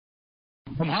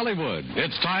From Hollywood,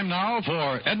 it's time now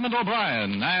for Edmund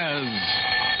O'Brien as...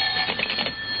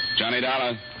 Johnny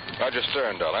Dollar. Roger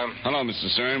Stern, Dollar. Hello, Mr.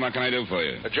 Stern. What can I do for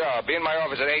you? A job. Be in my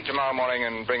office at 8 tomorrow morning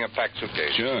and bring a packed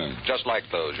suitcase. Sure. Just like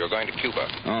those. You're going to Cuba.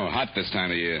 Oh, hot this time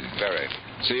of year. Very.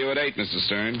 See you at 8, Mr.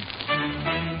 Stern.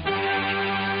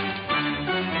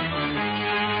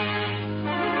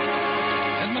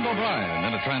 Edmund O'Brien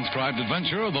in a transcribed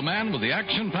adventure of the man with the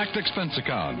action-packed expense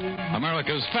account.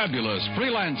 America's fabulous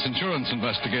freelance insurance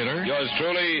investigator. Yours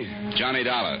truly, Johnny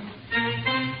Dollar.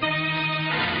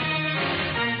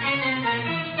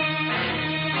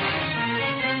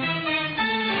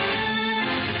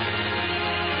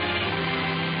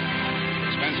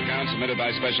 Submitted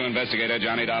by Special Investigator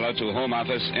Johnny Dollar to Home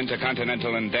Office,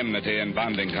 Intercontinental Indemnity and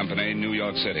Bonding Company, New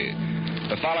York City.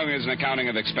 The following is an accounting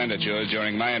of expenditures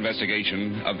during my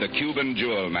investigation of the Cuban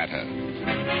jewel matter.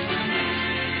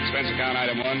 Expense account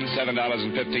item 1,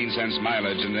 $7.15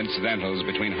 mileage and incidentals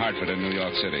between Hartford and New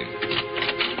York City.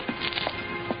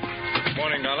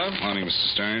 Morning, Dollar. Morning,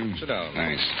 Mr. Stern. Sit down.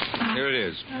 Thanks. Here it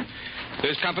is.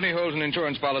 This company holds an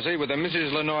insurance policy with a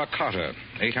Mrs. Lenore Carter.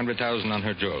 $800,000 on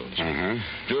her jewels.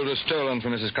 Jewels were stolen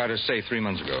from Mrs. Carter's safe 3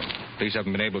 months ago. Police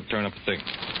haven't been able to turn up a thing.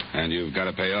 And you've got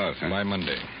to pay off, huh? By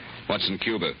Monday. What's in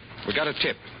Cuba? We got a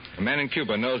tip. A man in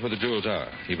Cuba knows where the jewels are.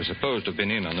 He was supposed to have been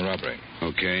in on the robbery.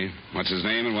 Okay. What's his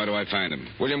name and where do I find him?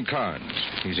 William Carnes.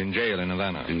 He's in jail in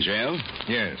Havana. In jail?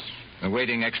 Yes.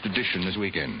 Awaiting extradition this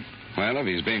weekend. Well, if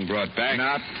he's being brought back...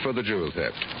 Not for the jewel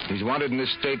theft. He's wanted in this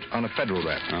state on a federal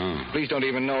rap. Oh. Police don't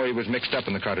even know he was mixed up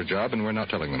in the Carter job, and we're not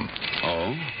telling them.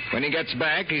 Oh? When he gets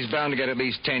back, he's bound to get at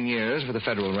least 10 years for the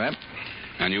federal rap.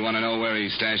 And you want to know where he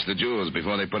stashed the jewels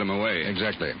before they put him away?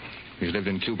 Exactly. He's lived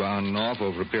in Cuba on and off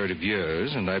over a period of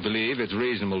years, and I believe it's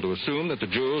reasonable to assume that the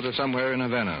jewels are somewhere in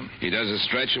Havana. He does a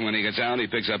stretch, and when he gets out, he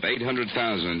picks up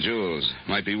 800,000 in jewels.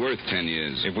 Might be worth 10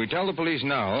 years. If we tell the police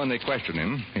now and they question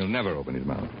him, he'll never open his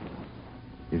mouth.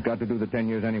 He's got to do the 10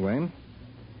 years anyway.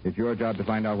 It's your job to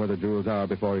find out where the jewels are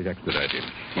before he's extradited.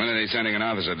 When are they sending an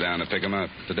officer down to pick him up?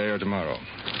 Today or tomorrow.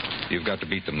 You've got to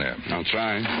beat them there. I'll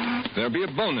try. There'll be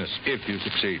a bonus if you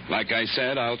succeed. Like I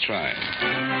said, I'll try.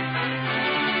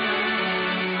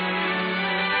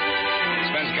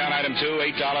 Expense account item 2,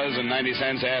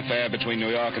 $8.90 airfare between New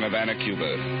York and Havana,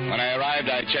 Cuba. When I arrived,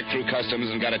 I checked through customs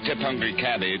and got a tip-hungry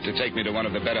cabbie to take me to one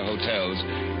of the better hotels,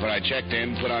 where I checked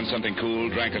in, put on something cool,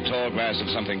 drank a tall glass of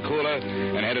something cooler,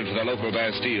 and headed for the local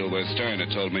Bastille where Stern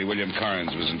had told me William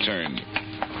Carnes was interned.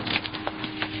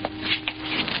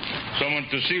 Someone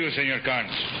to see you, Senor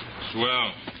Carnes.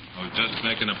 Swell. I was just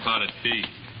making a pot of tea.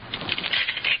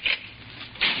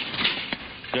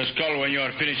 Just call when you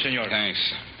are finished, senor. Thanks.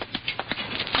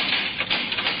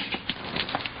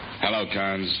 Hello,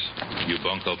 Carnes. You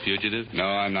bunco fugitive? No,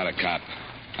 I'm not a cop.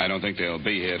 I don't think they'll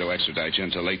be here to extradite you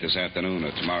until late this afternoon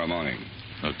or tomorrow morning.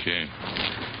 Okay.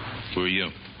 Who are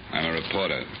you? I'm a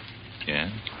reporter. Yeah?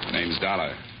 Name's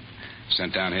Dollar.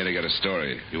 Sent down here to get a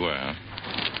story. You are, huh?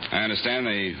 I understand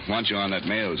they want you on that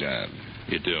mail job.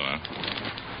 You do, huh?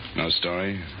 No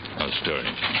story? No story.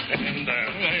 And,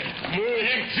 move.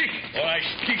 Or I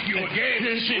stick you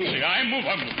again. I move.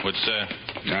 What's that?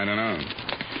 I don't know.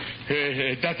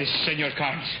 That is Senor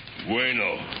Carnes.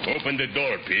 Bueno. Open the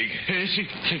door, pig.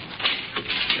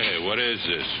 Hey, what is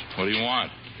this? What do you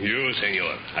want? You,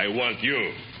 senor. I want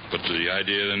you. What's the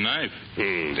idea of the knife?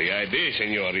 The idea,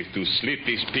 senor, is to slit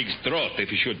this pig's throat if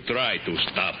he should try to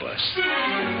stop us.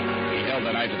 He held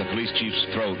the knife at the police chief's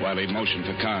throat while he motioned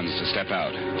for Carnes to step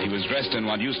out. He was dressed in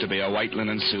what used to be a white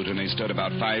linen suit, and he stood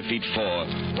about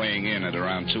 5'4", weighing in at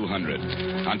around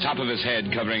 200. On top of his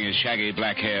head, covering his shaggy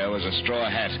black hair, was a straw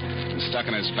hat, and stuck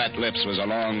in his fat lips was a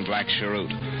long black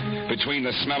cheroot. Between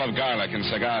the smell of garlic and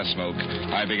cigar smoke,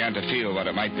 I began to feel what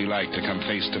it might be like to come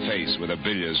face to face with a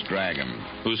bilious dragon.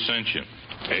 Who sent you?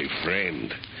 A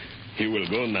friend. He will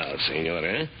go now, senor,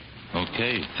 eh?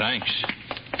 Okay, thanks.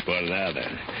 Por nada.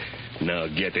 Now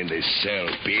get in the cell,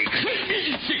 pig.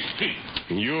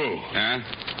 You. Huh?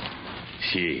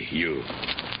 Si, you.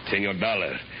 Senor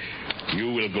Dollar,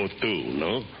 you will go too,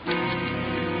 no?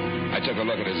 I took a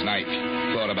look at his knife,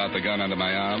 thought about the gun under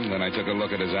my arm, then I took a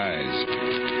look at his eyes.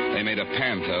 They made a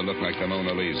panther look like the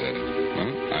Mona Lisa.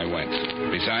 Well, I went.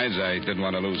 Besides, I didn't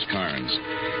want to lose Carnes.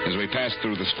 As we passed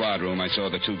through the squad room, I saw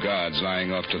the 2 guards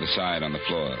lying off to the side on the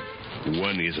floor.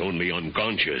 One is only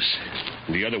unconscious.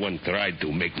 The other one tried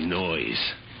to make noise.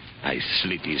 I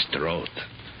slit his throat.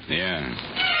 Yeah.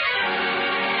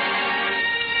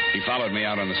 He followed me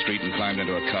out on the street and climbed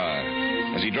into a car.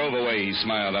 As he drove away, he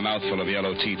smiled, a mouthful of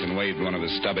yellow teeth, and waved one of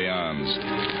his stubby arms.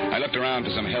 I looked around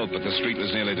for some help, but the street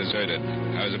was nearly deserted.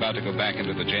 I was about to go back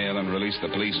into the jail and release the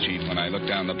police chief when I looked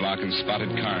down the block and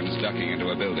spotted Carnes ducking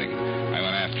into a building. I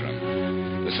went after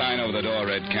him. The sign over the door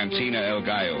read Cantina El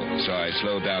Gallo, so I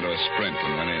slowed down to a sprint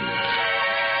and went in.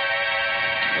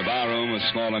 The barroom was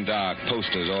small and dark.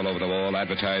 Posters all over the wall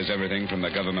advertised everything from the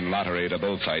government lottery to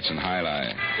bullfights and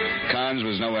jai-alai. Carnes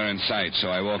was nowhere in sight, so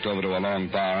I walked over to a long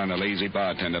bar, and a lazy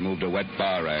bartender moved a wet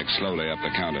bar rag slowly up the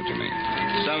counter to me.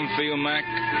 Some for you, Mac?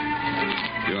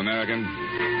 You American?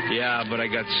 Yeah, but I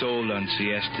got sold on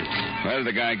siestas. Where did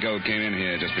the guy go? Came in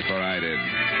here just before I did.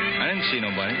 I didn't see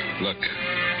nobody. Look,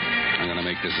 I'm going to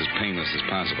make this as painless as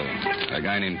possible. A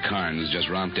guy named Carnes just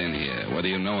romped in here. Whether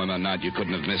you know him or not, you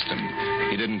couldn't have missed him.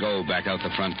 He didn't go back out the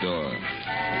front door.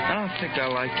 I don't think I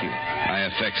like you.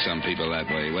 I affect some people that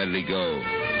way. Where did he go?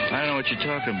 I don't know what you're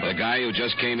talking about. The guy who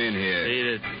just came in here. Eat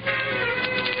it.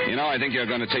 You know, I think you're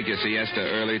going to take your siesta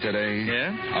early today.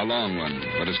 Yeah? A long one,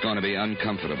 but it's going to be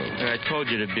uncomfortable. I told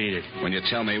you to beat it. When you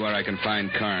tell me where I can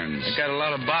find Carnes. I got a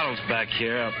lot of bottles back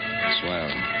here. Swell.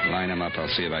 Line them up.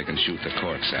 I'll see if I can shoot the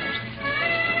corks out.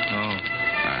 Oh.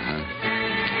 Uh-huh.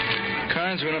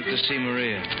 Carnes went up to see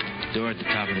Maria. Door at the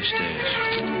top of the stairs.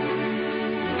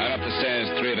 I went up the stairs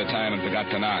 3 at a time and forgot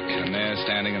to knock. And there,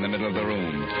 standing in the middle of the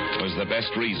room, was the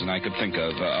best reason I could think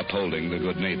of upholding the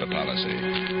good neighbor policy.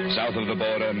 South of the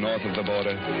border, north of the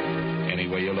border, any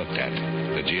way you looked at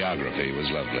it. The geography was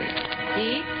lovely.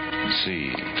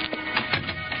 See?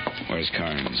 Where's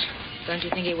Carnes? Don't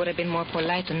you think it would have been more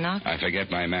polite to knock? I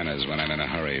forget my manners when I'm in a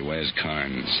hurry. Where's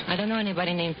Carnes? I don't know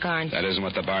anybody named Carnes. That isn't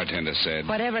what the bartender said.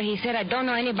 Whatever he said, I don't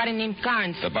know anybody named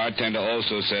Carnes. The bartender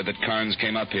also said that Carnes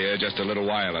came up here just a little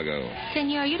while ago.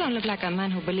 Senor, you don't look like a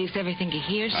man who believes everything he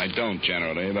hears. I don't,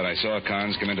 generally, but I saw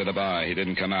Carnes come into the bar. He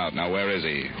didn't come out. Now, where is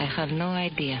he? I have no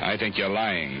idea. I think you're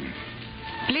lying.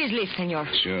 Please leave, senor.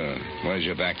 Sure. Where's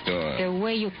your back door? The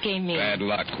way you came in. Bad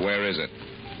luck. Where is it?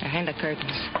 Behind the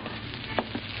curtains.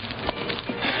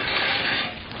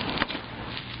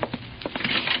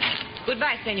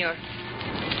 Goodbye, senor.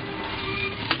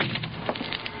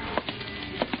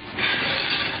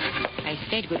 I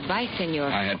said goodbye, senor.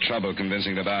 I had trouble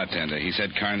convincing the bartender. He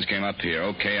said Carnes came up here.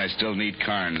 Okay, I still need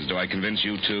Carnes. Do I convince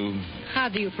you too? How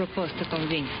do you propose to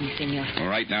convince me, senor? Well,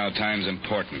 right now, time's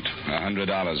important.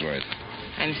 $100 worth.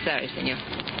 I'm sorry, senor.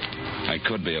 I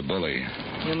could be a bully.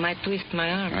 You might twist my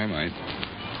arm. I might.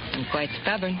 I'm quite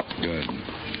stubborn. Good.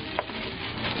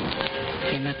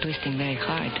 You're not twisting very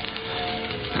hard.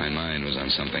 My mind was on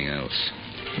something else.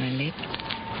 My lip?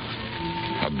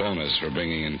 A bonus for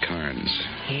bringing in Carnes.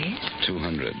 Yes?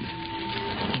 200.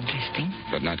 Interesting.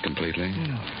 But not completely?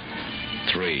 No.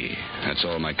 3. That's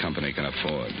all my company can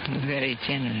afford. Very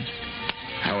generous.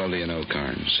 How well do you know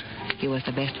Carnes? He was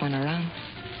the best one around.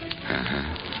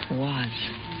 Uh-huh.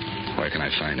 Was. Where can I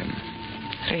find him?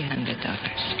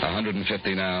 $300.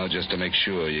 150 now, just to make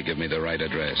sure you give me the right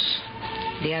address.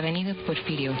 The Avenida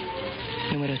Porfirio,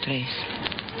 número 3.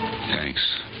 Thanks.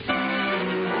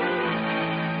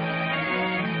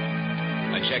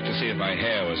 I checked to see if my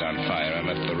hair was on fire and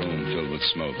left the room filled with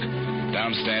smoke.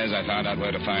 Downstairs, I found out where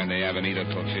to find the Avenida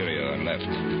Porfirio and left.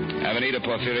 Avenida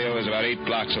Porfirio is about 8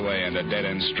 blocks away and a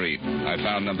dead-end street. I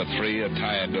found number 3, a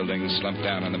tired building slumped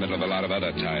down in the middle of a lot of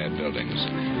other tired buildings.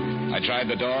 I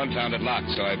tried the door and found it locked,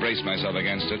 so I braced myself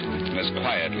against it and as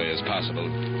quietly as possible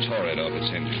tore it off its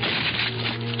hinges.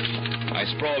 I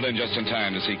sprawled in just in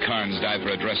time to see Carnes dive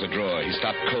for a dresser drawer. He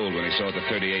stopped cold when he saw the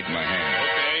 .38 in my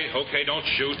hand. Okay, don't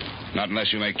shoot. Not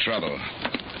unless you make trouble.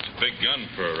 It's a big gun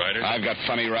for a writer. I've got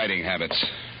funny writing habits.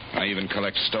 I even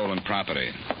collect stolen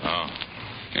property. Oh.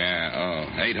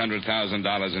 Yeah,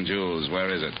 $800,000 in jewels.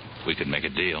 Where is it? We could make a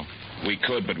deal. We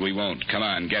could, but we won't. Come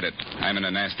on, get it. I'm in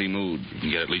a nasty mood. You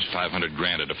can get at least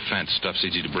 $500,000 at a fence. Stuff's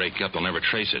easy to break up. They'll never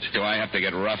trace it. Do I have to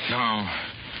get rough? No.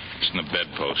 Just in the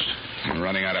bedpost. I'm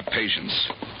running out of patience.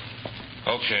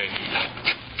 Okay.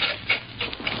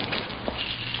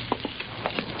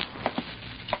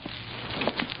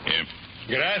 Here.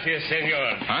 Gracias,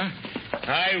 senor. Huh?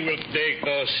 I will take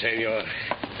those, senor.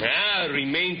 Now,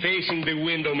 remain facing the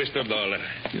window, Mr. Dollar.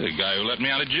 You're the guy who let me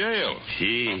out of jail.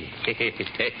 See?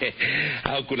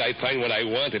 How could I find what I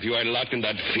want if you are locked in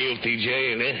that filthy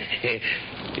jail, eh?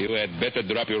 You had better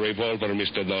drop your revolver,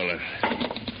 Mr. Dollar.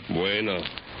 Bueno.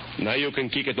 Now you can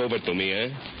kick it over to me, eh?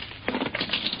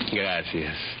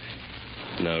 Gracias.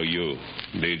 Now you.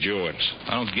 The yours.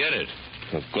 I don't get it.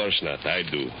 Of course not. I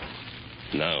do.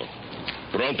 Now.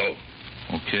 Pronto.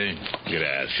 Okay.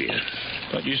 Gracias.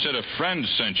 But you said a friend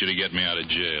sent you to get me out of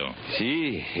jail.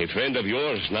 See, a friend of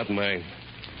yours, not mine.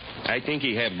 I think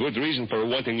he have good reason for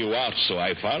wanting you out, so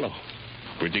I follow.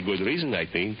 Pretty good reason, I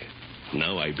think.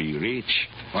 Now I be rich.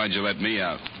 Why'd you let me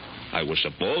out? I was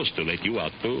supposed to let you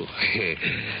out, too.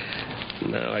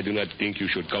 Now, I do not think you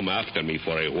should come after me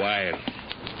for a while.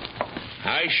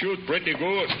 I shoot pretty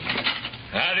good.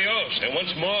 Adios, and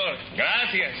once more,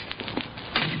 gracias.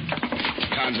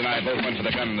 Carnes and I both went for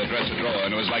the gun in the dresser drawer,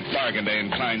 and it was like bargain day in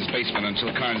Klein's basement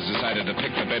until Carnes decided to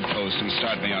pick the bedpost and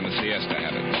start me on the siesta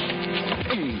habit.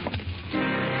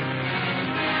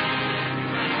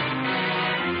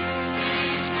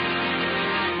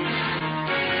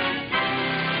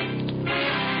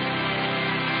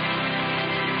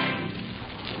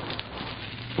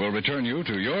 We'll return you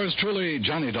to yours truly,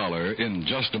 Johnny Dollar, in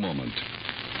just a moment.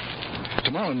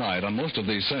 Tomorrow night, on most of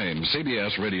these same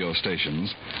CBS radio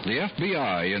stations, the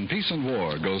FBI in Peace and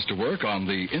War goes to work on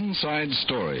The Inside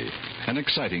Story, an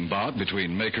exciting bout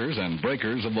between makers and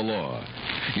breakers of the law.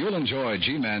 You'll enjoy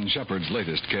G-Man Shepard's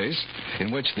latest case,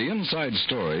 in which the inside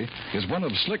story is one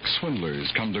of slick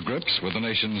swindlers come to grips with the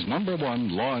nation's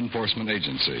 #1 law enforcement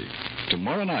agency.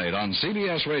 Tomorrow night on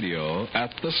CBS Radio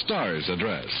at the Star's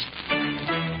address.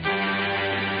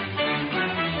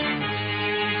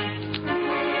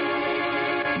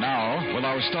 Now, with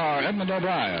our star Edmund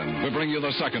O'Brien, we bring you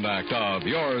the second act of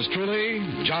yours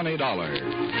truly, Johnny Dollar.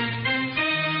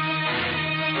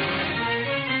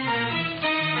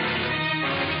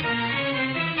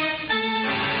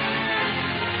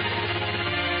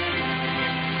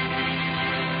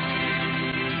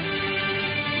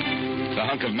 The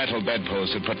hunk of metal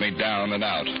bedpost had put me down and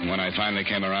out. When I finally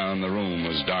came around, the room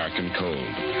was dark and cold.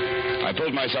 I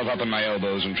pulled myself up on my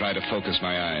elbows and tried to focus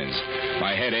my eyes.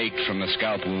 My head ached from the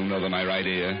scalp wound over my right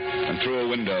ear, and through a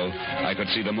window, I could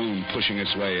see the moon pushing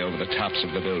its way over the tops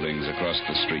of the buildings across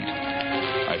the street.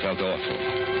 I felt awful.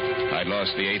 I'd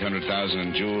lost the $800,000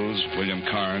 in jewels, William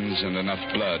Carnes, and enough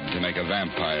blood to make a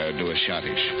vampire do a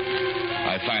schottisch.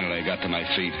 I finally got to my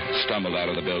feet, stumbled out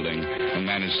of the building, and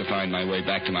managed to find my way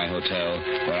back to my hotel,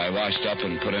 where I washed up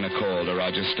and put in a call to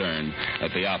Roger Stern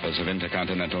at the office of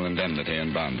Intercontinental Indemnity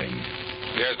and Bonding.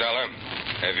 Yes, Dollar.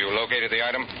 Have you located the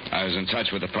item? I was in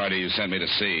touch with the party you sent me to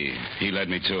see. He led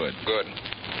me to it. Good.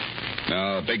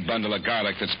 No, a big bundle of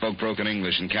garlic that spoke broken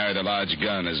English and carried a large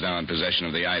gun is now in possession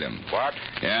of the item. What?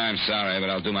 Yeah, I'm sorry, but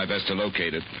I'll do my best to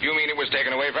locate it. You mean it was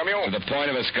taken away from you? To the point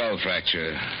of a skull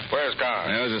fracture. Where's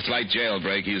Carnes? There was a slight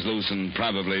jailbreak. He's loose and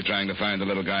probably trying to find the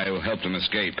little guy who helped him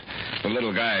escape. The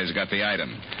little guy's got the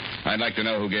item. I'd like to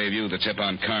know who gave you the tip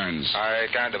on Carnes. I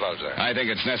can't divulge that. I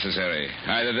think it's necessary.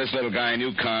 Either this little guy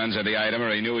knew Carnes had the item, or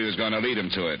he knew he was going to lead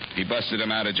him to it. He busted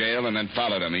him out of jail and then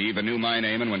followed him. He even knew my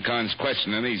name, and when Carnes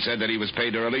questioned him, he said that he was paid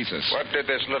to release us. What did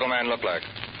this little man look like?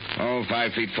 Oh,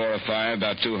 5 feet 4 or 5,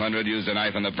 about 200, used a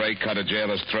knife on the break, cut a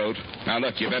jailer's throat. Now,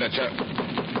 look, you better tell...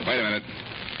 Wait a minute.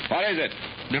 What is it?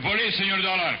 The police, Senor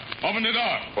Dollar. Open the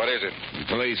door. What is it? The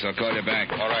police. I'll call you back.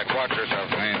 All right, watch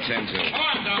yourself. I intend to. Come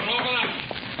on, Dollar, open up.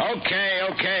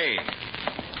 Okay.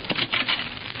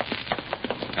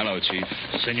 Hello, Chief.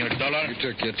 Senor Dollar. You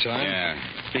took your time? Yeah.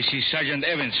 This is Sergeant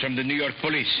Evans from the New York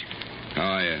Police.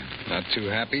 Oh, yeah. Not too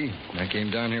happy. I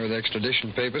came down here with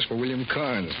extradition papers for William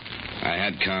Carnes. I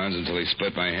had Carnes until he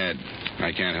split my head.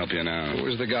 I can't help you now. Who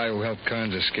was the guy who helped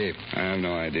Carnes escape? I have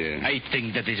no idea. I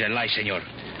think that is a lie, Senor.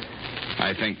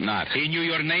 I think not. He knew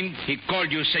your name. He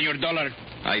called you Senor Dollar.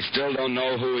 I still don't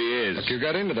know who he is. Look, you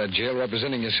got into that jail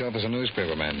representing yourself as a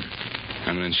newspaperman.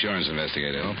 I'm an insurance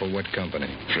investigator. Oh, for what company?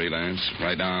 Freelance.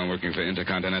 Right now I'm working for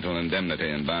Intercontinental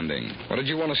Indemnity and Bonding. What did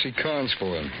you want to see Carnes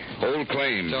for? Old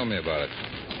claim. Tell me about it.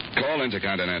 Call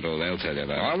Intercontinental. They'll tell you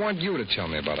about it. I want you to tell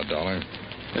me about it, Dollar.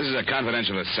 This is a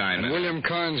confidential assignment. And William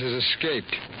Carnes has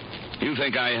escaped. You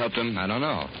think I helped him? I don't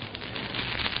know.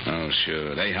 Oh,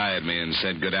 sure. They hired me and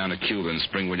said go down to Cuba and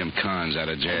spring William Carnes out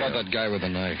of jail. What about that guy with the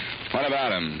knife? What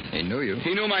about him? He knew you.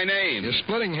 He knew my name. You're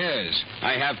splitting hairs.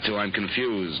 I have to. I'm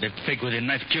confused. The pig with the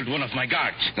knife killed one of my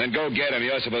guards. Then go get him.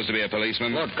 You're supposed to be a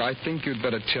policeman. Look, I think you'd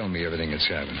better tell me everything that's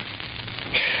happened.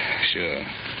 Sure.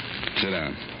 Sit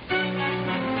down.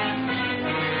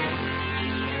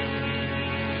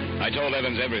 I told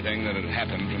Evans everything that had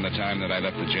happened from the time that I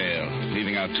left the jail,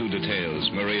 leaving out 2 details,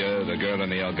 Maria, the girl in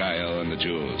the El Gallo, and the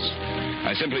jewels.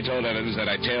 I simply told Evans that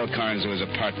I tailed Carnes to his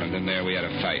apartment, and there we had a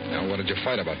fight. Now, what did you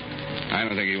fight about? I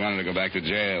don't think he wanted to go back to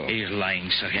jail. He's lying,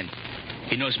 Sergeant.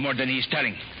 He knows more than he's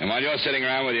telling. And while you're sitting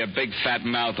around with your big fat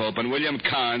mouth open, William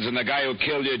Carnes and the guy who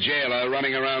killed your jailer are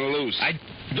running around loose. I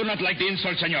do not like the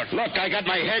insult, senor. Look, I got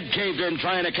my head caved in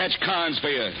trying to catch Carnes for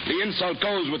you. The insult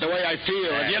goes with the way I feel.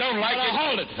 If you don't like it...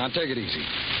 Hold it. Now, take it easy.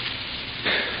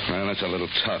 Well, that's a little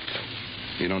tough.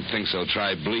 You don't think so,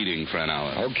 try bleeding for an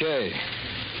hour. Okay.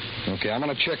 Okay, I'm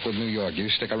going to check with New York. You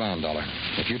stick around, Dollar.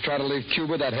 If you try to leave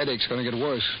Cuba, that headache's going to get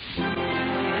worse.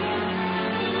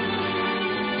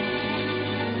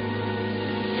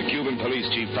 The Cuban police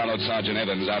chief followed Sergeant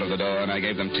Evans out of the door, and I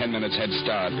gave them 10 minutes head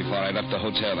start before I left the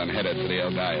hotel and headed for the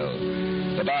El Gallo.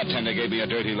 The bartender gave me a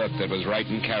dirty look that was right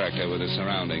in character with his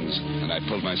surroundings, and I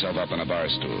pulled myself up on a bar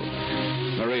stool.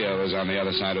 Maria was on the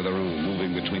other side of the room,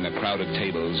 moving between the crowded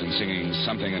tables and singing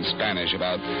something in Spanish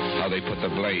about how they put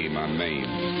the blame on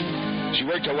Maine. She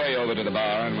worked her way over to the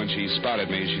bar, and when she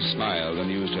spotted me, she smiled and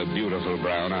used her beautiful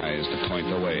brown eyes to point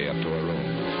the way up to her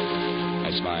room.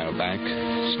 I smiled back,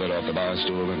 slid off the bar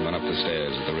stool, and went up the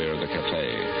stairs at the rear of the cafe.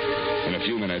 In a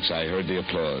few minutes, I heard the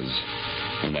applause,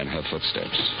 and then her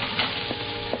footsteps.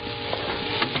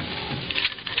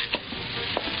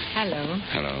 Hello.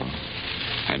 Hello.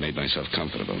 I made myself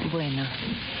comfortable. Bueno.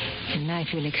 And now,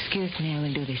 if you'll excuse me, I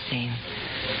will do the same.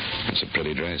 That's a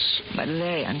pretty dress. But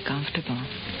very uncomfortable.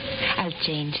 I'll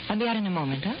change. I'll be out in a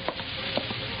moment, huh?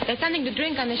 There's something to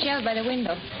drink on the shelf by the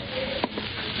window.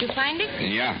 Did you find it?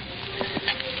 Yeah.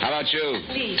 How about you?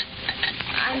 Please.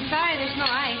 I'm sorry there's no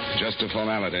ice. Just a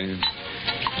formality.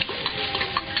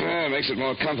 Well, it makes it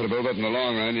more comfortable, but in the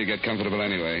long run, you get comfortable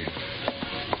anyway.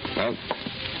 Well?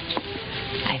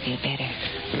 I feel better.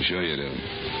 I'm sure you do.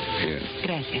 Here.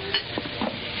 Gracias.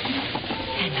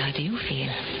 And how do you feel?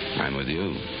 I'm with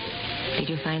you. Did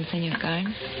you find Senor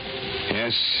Carnes?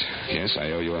 Yes,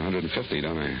 I owe you $150,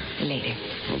 don't I? Later.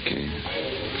 Okay.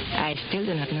 I still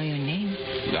do not know your name.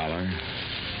 Dollar.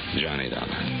 Johnny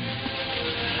Dollar.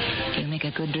 You make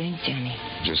a good drink, Johnny.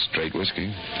 Just straight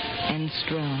whiskey. And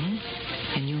strong.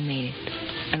 And you made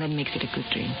it. And that makes it a good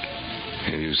drink.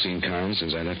 Have you seen Carnes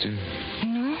since I left you?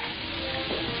 No.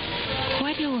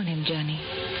 Why do you want him, Johnny?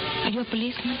 Are you a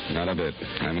policeman? Not a bit.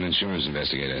 I'm an insurance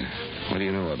investigator. What do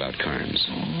you know about Carnes?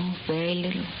 Oh, very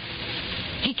little.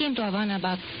 He came to Havana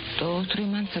about, 3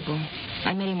 months ago.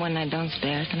 I met him one night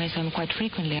downstairs, and I saw him quite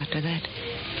frequently after that.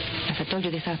 As I told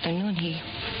you this afternoon, he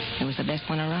was the best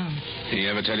one around. Did he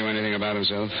ever tell you anything about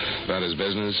himself? About his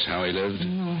business? How he lived?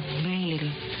 No, very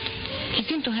little. He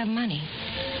seemed to have money.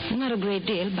 Not a great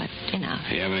deal, but enough.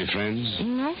 Do you have any friends?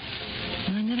 No.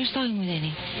 I never saw him with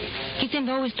any. He seemed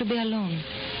always to be alone.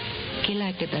 He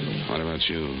liked it that way. What about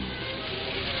you?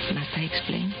 Must I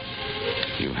explain?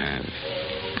 You have.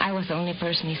 I was the only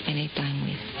person he spent any time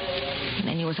with. And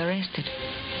then he was arrested.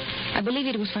 I believe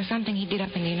it was for something he did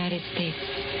up in the United States.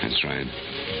 That's right.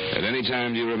 At any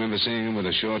time, do you remember seeing him with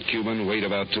a short Cuban, weight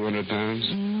about 200 pounds?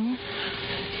 No.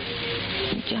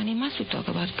 Johnny, must we talk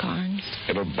about Carnes?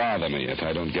 It'll bother me if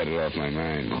I don't get it off my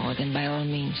mind. Oh, then by all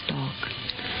means, talk.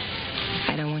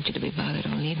 I don't want you to be bothered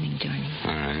all evening, Johnny.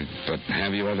 All right. But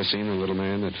have you ever seen a little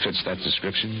man that fits that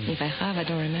description? If I have, I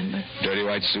don't remember. Dirty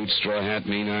white suit, straw hat,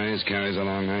 mean eyes, carries a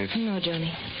long knife? No,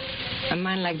 Johnny. A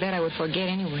man like that I would forget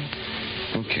anyway.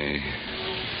 Okay.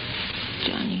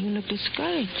 Johnny, you look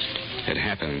discouraged. It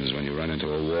happens when you run into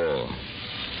a wall.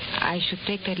 I should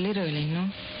take that literally, no?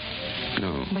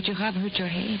 No. But you have hurt your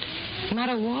head. Not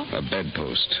a wall? A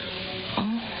bedpost.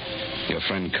 Oh. Your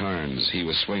friend Carnes, he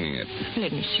was swinging it.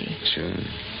 Let me see. Sure.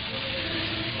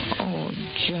 Oh,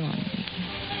 Johnny.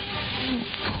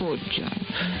 Poor Johnny.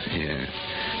 Yeah,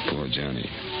 poor Johnny.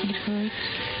 It hurts.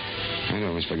 I'd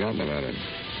almost forgotten about it.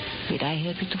 Did I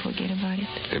help you to forget about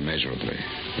it? Immeasurably.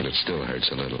 But it still hurts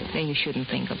a little. Then you shouldn't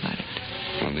think about it.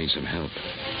 I'll need some help.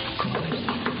 Of course.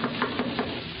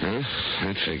 Huh?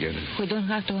 That figured. We don't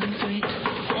have to answer it.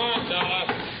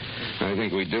 I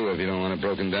think we do if you don't want it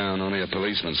broken down. Only a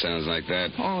policeman sounds like that.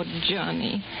 Oh,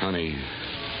 Johnny. Honey,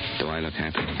 do I look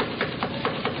happy?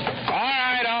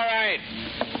 All right.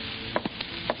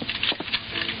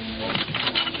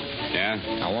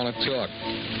 Yeah? I want to talk.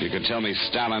 You could tell me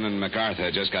Stalin and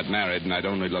MacArthur just got married and I'd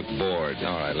only look bored.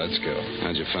 All right, let's go.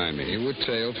 How'd you find me? You were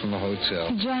tailed from the hotel.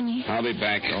 Johnny. I'll be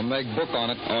back. Don't make book on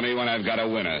it. Only when I've got a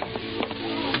winner.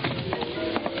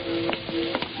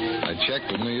 I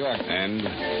checked with New York. And?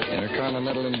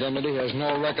 Intercontinental Indemnity has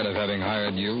no record of having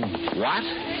hired you. What?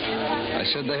 I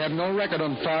said they have no record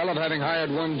on file of having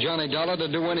hired one Johnny Dollar to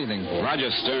do anything for.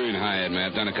 Roger Stern hired me.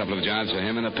 I've done a couple of jobs for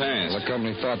him in the past. The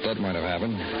company thought that might have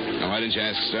happened. Now, why didn't you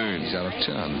ask Stern? He's out of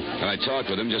town. Well, I talked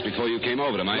with him just before you came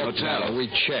over to my Look, hotel. Dollar, we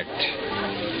checked.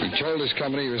 He told his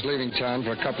company he was leaving town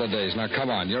for a couple of days. Now, come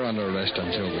on. You're under arrest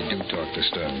until we do talk to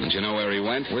Stern. Don't you know where he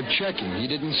went? We're checking. He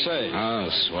didn't say. Oh,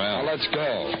 swell. Now, let's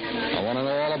go. I want to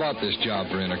know all about this job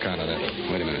for Intercontinental.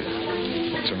 Wait a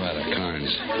minute. What's the matter? Carnes.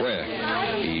 Where?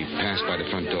 He passed by the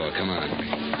front door. Come on.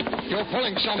 You're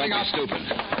pulling something Don't up. be stupid.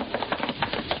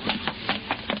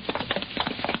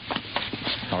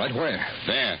 All right, where?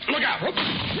 There. Look out.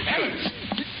 Evans!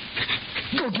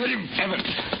 Go get him. Evans.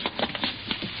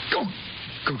 Go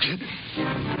Go get him.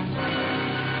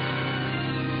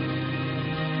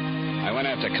 I went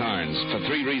after Carnes. For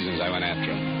 3 reasons I went after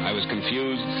him. I was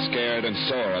confused, scared, and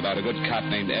sore about a good cop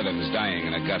named Evans dying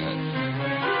in a gutter.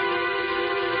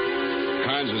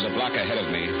 Carnes was a block ahead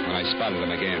of me when I spotted him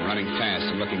again, running fast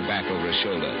and looking back over his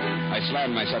shoulder. I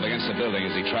slammed myself against the building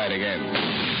as he tried again.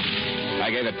 I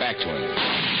gave it back to him.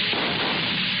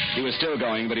 He was still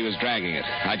going, but he was dragging it.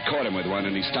 I'd caught him with one,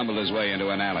 and he stumbled his way into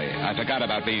an alley. I forgot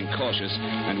about being cautious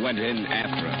and went in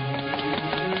after him.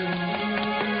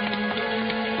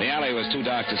 The alley was too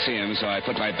dark to see him, so I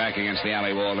put my back against the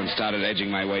alley wall and started edging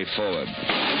my way forward.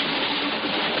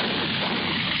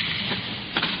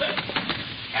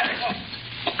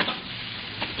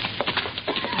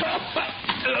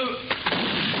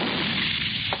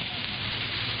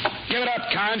 Give it up,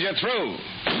 Carnes. You're through.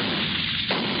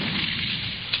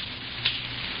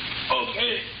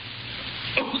 Okay.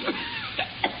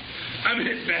 I'm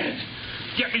hit bad.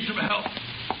 Get me some help.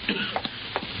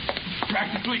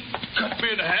 Practically cut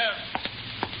me in half.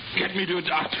 Get me to a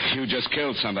doctor. You just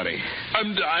killed somebody.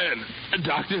 I'm dying. A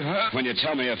doctor, huh? When you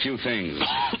tell me a few things.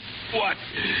 What?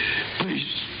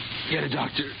 Please, get a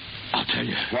doctor. I'll tell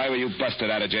you. Why were you busted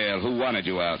out of jail? Who wanted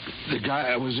you out? The guy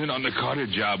I was in on the Carter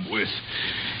job with.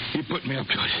 He put me up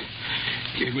to it.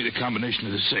 Gave me the combination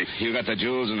of the safe. You got the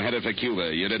jewels and headed for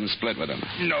Cuba. You didn't split with him.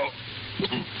 No.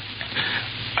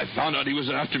 I found out he was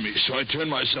after me, so I turned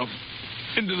myself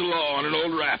into the law on an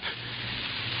old rap.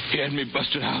 He had me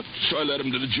busted out, so I led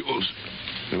him to the jewels.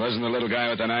 It wasn't the little guy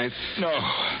with the knife? No.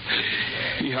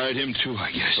 He hired him, too,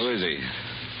 I guess. Who is he?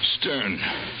 Stern.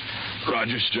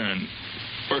 Roger Stern.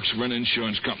 Works for an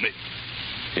insurance company.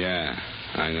 Yeah,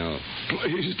 I know.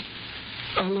 Please.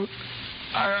 Look.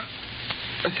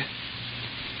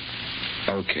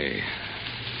 Okay.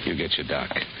 You get your doc.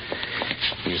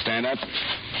 Can you stand up?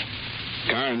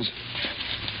 Carnes?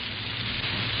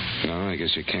 No, I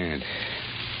guess you can't.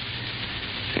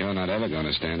 You're not ever going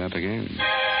to stand up again.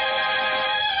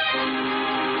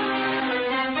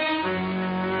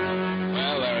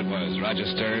 Well, there it was. Roger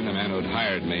Stern, the man who'd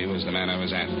hired me, was the man I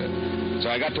was after. So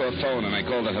I got to a phone and I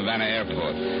called the Havana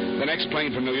airport. The next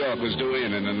plane from New York was due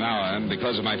in an hour, and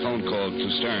because of my phone call to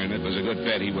Stern, it was a good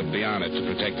bet he would be on it to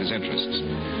protect his interests.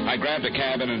 I grabbed a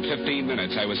cab, and in 15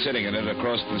 minutes I was sitting in it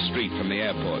across the street from the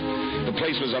airport. The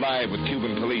place was alive with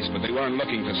Cuban police, but they weren't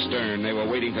looking for Stern. They were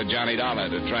waiting for Johnny Dollar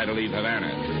to try to leave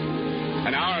Havana.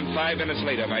 An hour and 5 minutes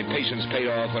later, my patience paid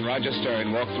off when Roger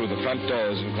Stern walked through the front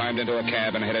doors and climbed into a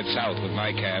cab and headed south with my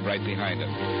cab right behind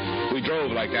him. We drove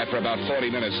like that for about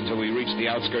 40 minutes until we reached the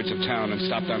outskirts of town and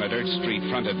stopped on a dirt street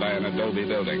fronted by an adobe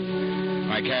building.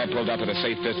 My cab pulled up at a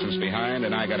safe distance behind,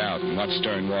 and I got out and watched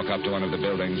Stern walk up to one of the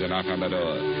buildings and knock on the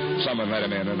door. Someone let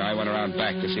him in, and I went around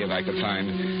back to see if I could find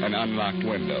an unlocked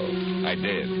window. I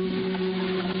did.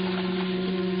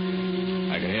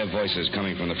 I could hear voices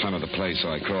coming from the front of the place,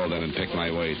 so I crawled in and picked my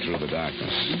way through the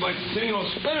darkness. But, Senor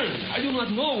Stern, I do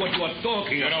not know what you are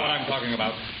talking about. You know what I'm talking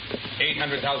about.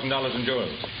 $800,000 in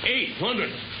jewels. 800?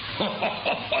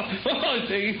 Oh,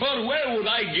 Senor, where would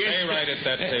I get... Stay right at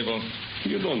that table.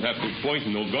 You don't have to point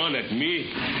no gun at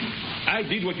me. I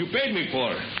did what you paid me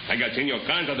for. I got Senor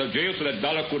Carnes out of jail so that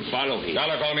Dollar could follow him.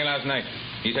 Dollar called me last night.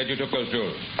 He said you took those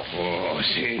jewels. Oh,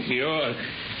 Senor,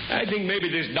 I think maybe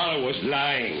this Dollar was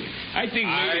lying. I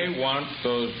want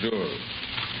those jewels.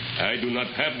 I do not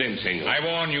have them, Senor. I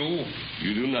warn you.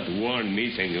 You do not warn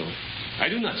me, Senor. I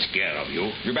do not scare of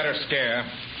you. You better scare.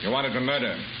 You wanted for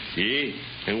murder. See?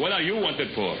 And what are you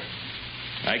wanted for?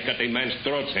 I cut a man's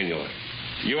throat, Senor.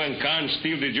 You and Carnes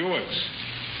steal the jewels.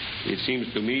 It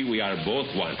seems to me we are both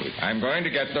wanted. I'm going to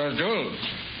get those jewels.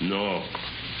 No.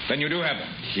 Then you do have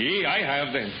them. See, I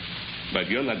have them. But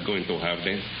you're not going to have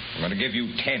them. I'm going to give you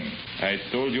 10. I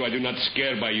told you I do not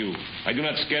scare by you. I do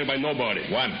not scare by nobody.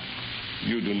 1.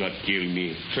 You do not kill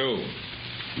me. 2.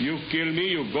 You kill me,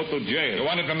 you go to jail. You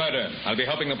wanted for murder. I'll be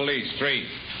helping the police.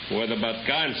 3. What about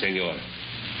Carnes, Senor?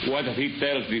 What if he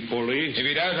tells the police? If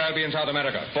he does, I'll be in South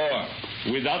America.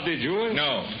 4. Without the jewel?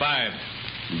 No. 5.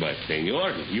 But,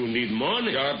 Senor, you need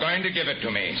money. You're going to give it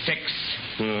to me. 6.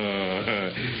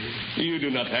 You do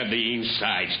not have the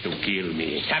insides to kill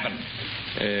me. 7.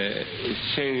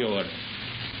 Senor,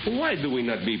 why do we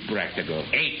not be practical?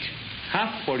 8.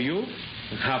 Half for you,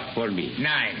 half for me.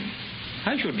 9.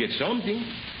 I should get something.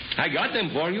 I got them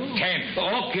for you. 10.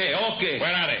 Okay.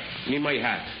 Where are they? In my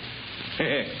hat.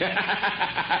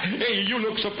 Hey, you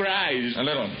look surprised. A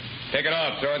little. Take it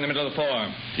off. Throw it in the middle of the floor.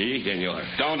 Si, senor.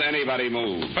 Don't anybody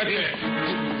move. What's it?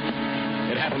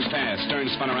 It happened fast. Stern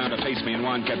spun around to face me, and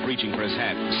Juan kept reaching for his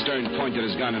hat. Stern pointed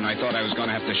his gun, and I thought I was going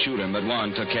to have to shoot him, but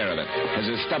Juan took care of it. As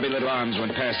his stubby little arms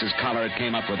went past his collar, it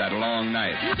came up with that long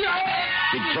knife.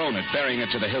 He'd thrown it, burying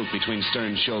it to the hilt between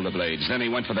Stern's shoulder blades. Then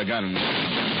he went for the gun.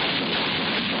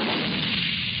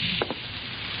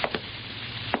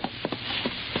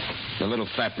 The little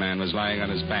fat man was lying on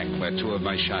his back where two of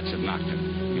my shots had knocked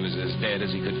him. He was as dead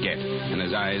as he could get, and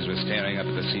his eyes were staring up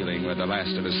at the ceiling where the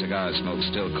last of his cigar smoke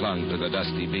still clung to the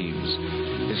dusty beams.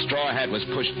 His straw hat was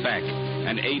pushed back,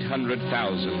 and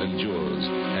 800,000 in jewels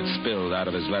had spilled out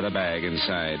of his leather bag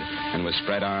inside and was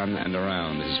spread on and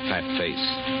around his fat face.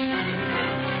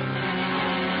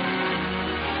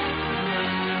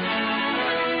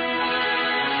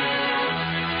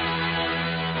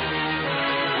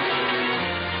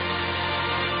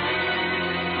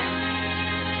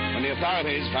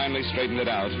 Authorities finally straightened it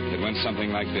out. It went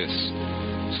something like this.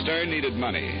 Stern needed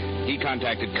money. He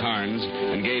contacted Carnes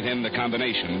and gave him the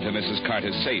combination to Mrs.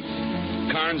 Carter's safe.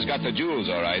 Carnes got the jewels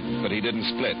all right, but he didn't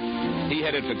split. He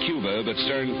headed for Cuba, but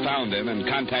Stern found him and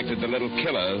contacted the little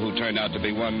killer who turned out to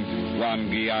be one Juan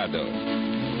Guijardo.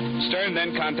 Stern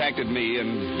then contacted me,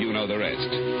 and you know the rest.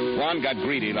 Juan got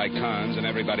greedy like Carnes, and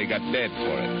everybody got dead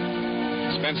for it.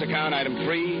 Expense account item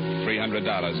 3, $300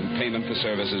 in payment for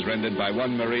services rendered by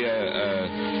one Maria,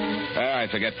 I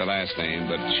forget the last name,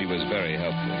 but she was very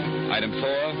helpful. Item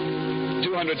 4,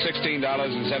 $216.73,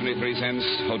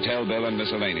 hotel bill and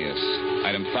miscellaneous.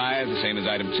 Item 5, the same as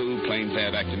item 2, plane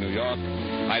fare back to New York.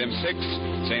 Item 6,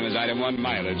 same as item 1,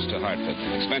 mileage to Hartford.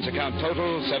 Expense account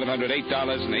total,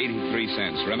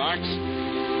 $708.83. Remarks?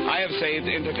 I have saved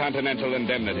Intercontinental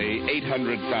Indemnity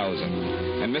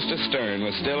 $800,000. And Mr. Stern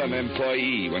was still an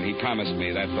employee when he promised me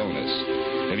that bonus.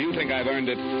 If you think I've earned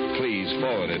it, please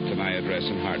forward it to my address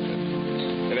in Hartford.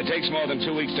 If it takes more than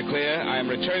 2 weeks to clear, I am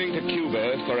returning to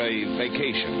Cuba for a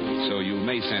vacation, so you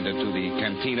may send it to the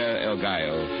Cantina El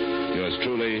Gallo. Yours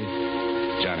truly,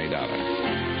 Johnny Dollar.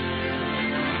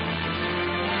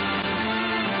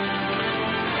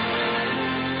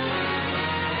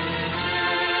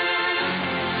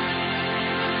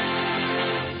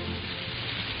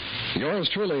 Yours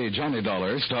truly, Johnny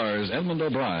Dollar, stars Edmund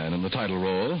O'Brien in the title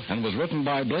role and was written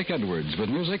by Blake Edwards with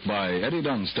music by Eddie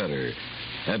Dunstetter.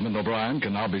 Edmund O'Brien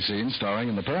can now be seen starring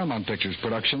in the Paramount Pictures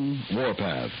production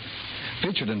Warpath.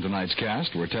 Featured in tonight's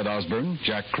cast were Ted Osborne,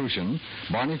 Jack Crucian,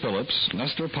 Barney Phillips,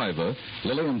 Nestor Paiva,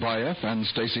 Lillian Payeff, and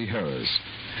Stacey Harris.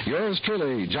 Yours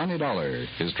truly, Johnny Dollar,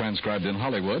 is transcribed in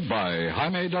Hollywood by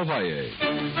Jaime Del Valle.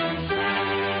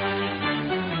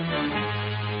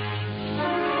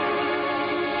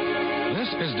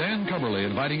 This is Dan Cubberly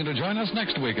inviting you to join us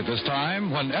next week at this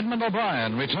time when Edmund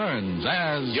O'Brien returns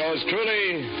as... Yours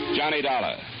truly, Johnny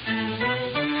Dollar.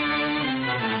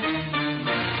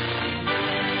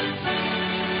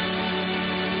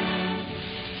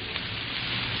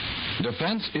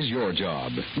 Defense is your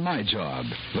job, my job,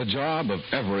 the job of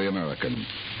every American.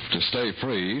 To stay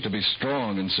free, to be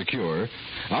strong and secure,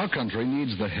 our country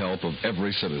needs the help of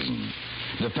every citizen.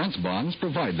 Defense bonds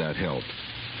provide that help.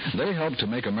 They help to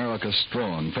make America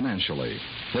strong financially.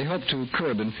 They help to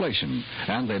curb inflation,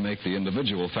 and they make the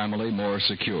individual family more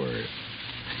secure.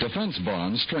 Defense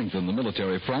bonds strengthen the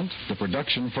military front, the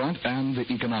production front, and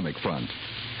the economic front.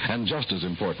 And just as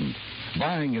important,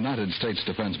 buying United States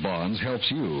defense bonds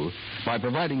helps you by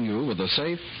providing you with a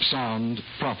safe, sound,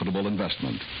 profitable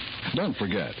investment. Don't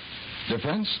forget,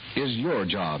 defense is your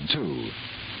job, too.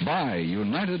 Buy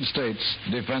United States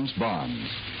defense bonds.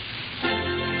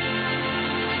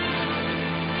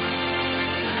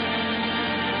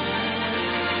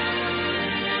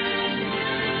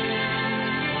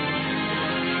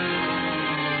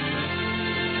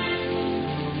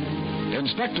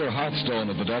 Inspector Hearthstone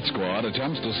of the Death Squad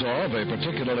attempts to solve a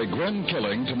particularly grim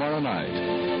killing tomorrow night.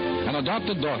 An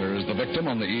adopted daughter is the victim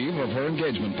on the eve of her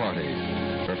engagement party.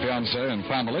 Her fiancé and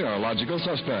family are logical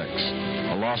suspects.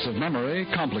 A loss of memory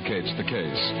complicates the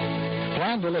case.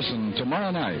 Plan to listen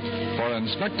tomorrow night for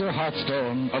Inspector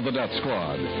Hearthstone of the Death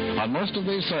Squad on most of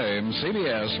these same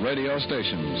CBS radio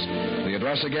stations. The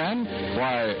address again?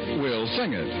 Why, we'll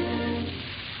sing it.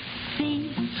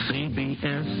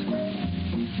 CBS.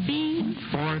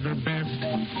 For the best.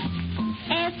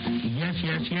 S. Yes,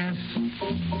 yes, yes.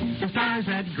 The star's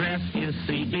address is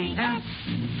CBS.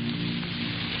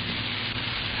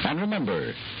 And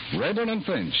remember, Rayburn and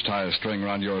Finch tie a string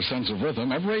around your sense of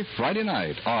rhythm every Friday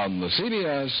night on the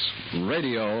CBS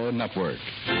Radio Network.